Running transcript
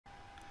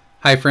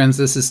Hi friends,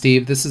 this is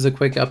Steve. This is a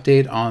quick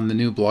update on the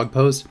new blog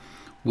post,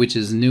 which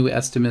is new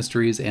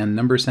Esti-Mysteries and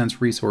number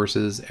sense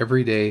resources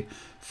every day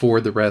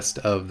for the rest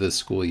of the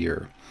school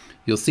year.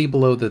 You'll see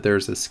below that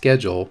there's a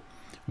schedule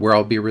where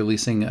I'll be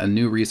releasing a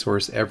new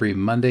resource every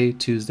Monday,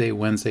 Tuesday,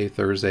 Wednesday,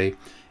 Thursday,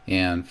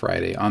 and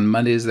Friday. On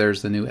Mondays,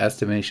 there's the new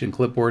estimation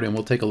clipboard, and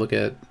we'll take a look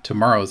at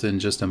tomorrow's in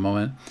just a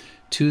moment.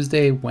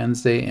 Tuesday,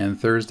 Wednesday,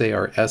 and Thursday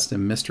are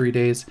Esti-Mystery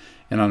days,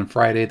 and on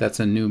Friday, that's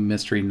a new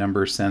mystery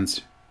number sense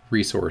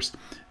resource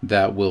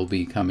that will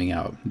be coming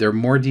out. There are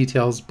more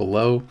details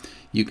below.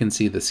 You can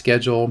see the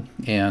schedule,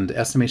 and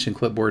estimation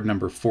clipboard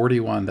number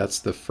 41, that's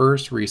the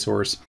first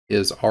resource,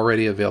 is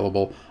already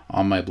available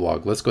on my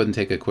blog. Let's go ahead and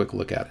take a quick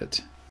look at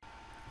it.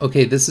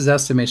 Okay, this is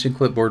estimation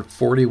clipboard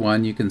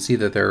 41. You can see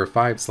that there are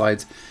 5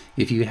 slides.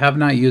 If you have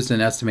not used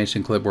an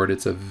estimation clipboard,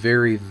 it's a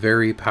very,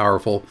 very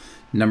powerful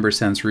number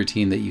sense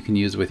routine that you can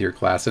use with your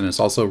class, and it's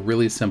also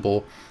really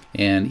simple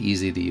and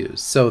easy to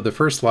use. So the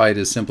first slide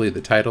is simply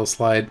the title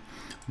slide.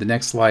 The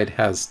next slide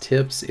has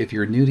tips. If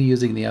you're new to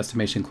using the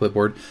estimation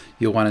clipboard,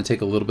 you'll want to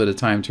take a little bit of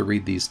time to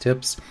read these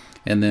tips.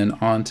 And then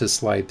on to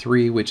slide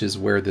 3, which is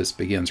where this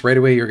begins. Right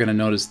away, you're going to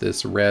notice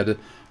this red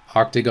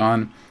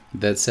octagon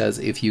that says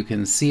if you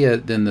can see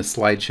it, then the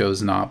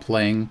slideshow's not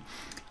playing.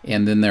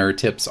 And then there are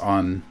tips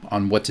on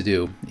what to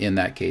do in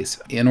that case.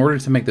 In order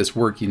to make this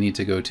work, you need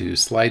to go to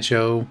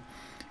slideshow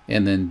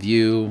and then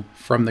view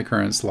from the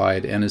current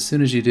slide. And as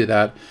soon as you do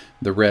that,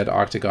 the red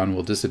octagon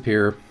will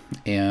disappear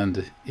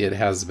and it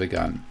has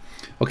begun.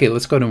 Okay,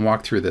 let's go ahead and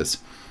walk through this.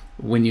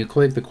 When you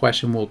click, the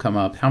question will come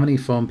up, how many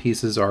foam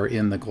pieces are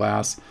in the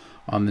glass?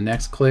 On the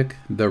next click,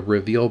 the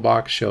reveal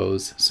box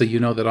shows, so you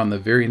know that on the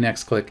very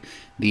next click,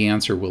 the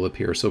answer will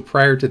appear. So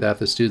prior to that,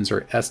 the students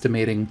are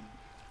estimating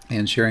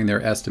and sharing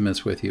their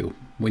estimates with you.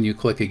 When you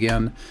click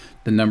again,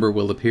 the number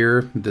will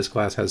appear. This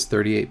glass has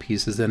 38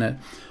 pieces in it.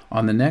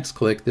 On the next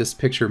click, this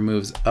picture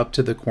moves up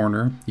to the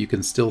corner. You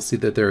can still see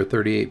that there are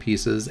 38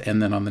 pieces,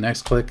 and then on the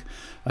next click,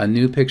 a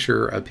new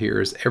picture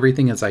appears.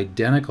 Everything is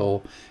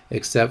identical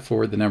except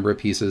for the number of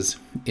pieces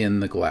in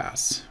the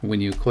glass.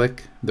 When you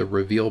click, the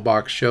reveal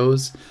box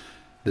shows,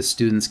 the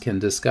students can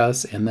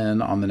discuss, and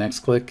then on the next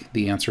click,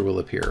 the answer will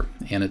appear,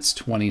 and it's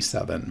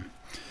 27.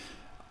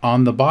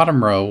 On the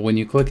bottom row, when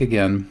you click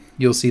again,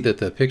 you'll see that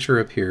the picture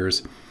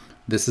appears.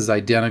 This is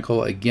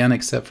identical again,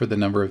 except for the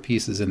number of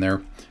pieces in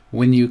there.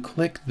 When you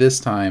click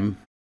this time,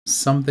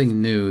 something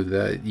new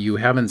that you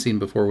haven't seen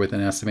before with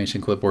an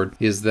estimation clipboard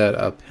is that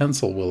a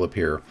pencil will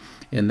appear.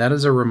 And that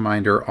is a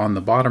reminder on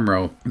the bottom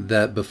row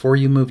that before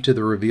you move to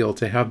the reveal,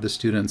 to have the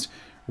students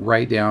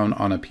write down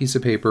on a piece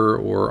of paper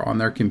or on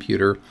their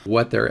computer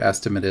what their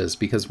estimate is,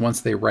 because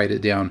once they write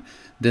it down,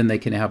 then they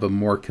can have a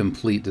more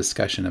complete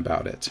discussion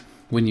about it.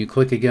 When you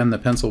click again, the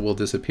pencil will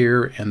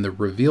disappear and the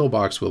reveal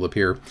box will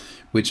appear,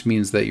 which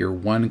means that you're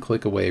one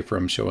click away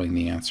from showing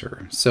the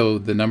answer. So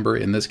the number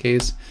in this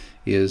case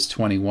is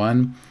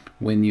 21.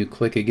 When you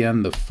click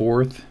again, the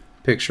fourth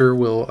picture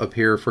will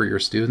appear for your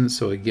students.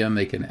 So again,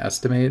 they can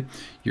estimate.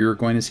 You're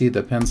going to see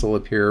the pencil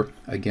appear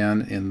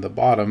again in the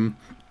bottom,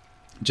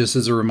 just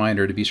as a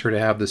reminder to be sure to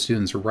have the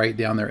students write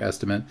down their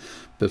estimate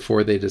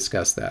before they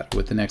discuss that.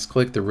 With the next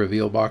click, the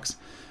reveal box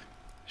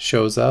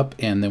shows up,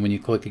 and then when you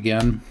click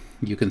again,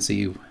 you can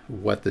see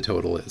what the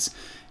total is.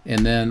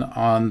 And then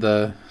on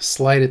the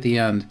slide at the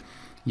end,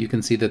 you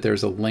can see that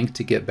there's a link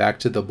to get back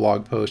to the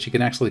blog post. You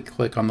can actually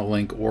click on the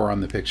link or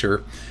on the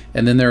picture.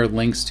 And then there are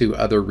links to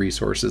other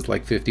resources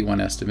like 51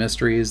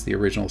 Esti-Mysteries, the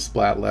original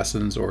Splat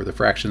lessons, or the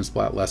fraction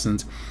Splat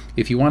lessons.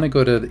 If you want to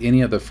go to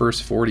any of the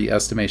first 40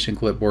 estimation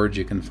clipboards,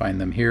 you can find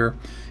them here.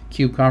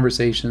 Cube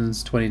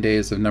Conversations, 20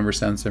 Days of Number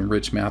Sense and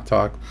Rich Math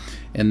Talk.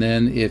 And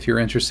then if you're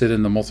interested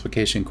in the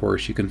multiplication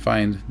course, you can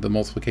find the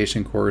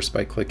multiplication course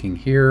by clicking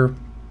here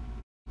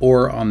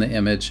or on the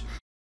image.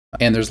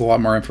 And there's a lot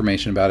more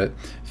information about it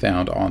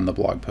found on the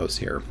blog post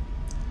here.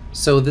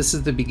 So this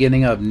is the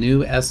beginning of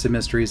new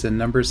Esti-Mysteries and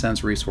number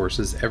sense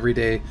resources every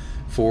day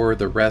for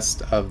the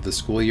rest of the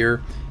school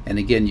year. And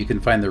again, you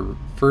can find the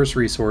first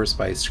resource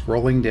by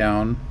scrolling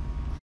down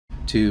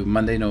to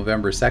Monday,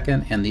 November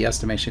 2nd, and the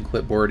estimation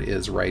clipboard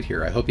is right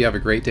here. I hope you have a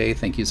great day.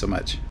 Thank you so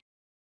much.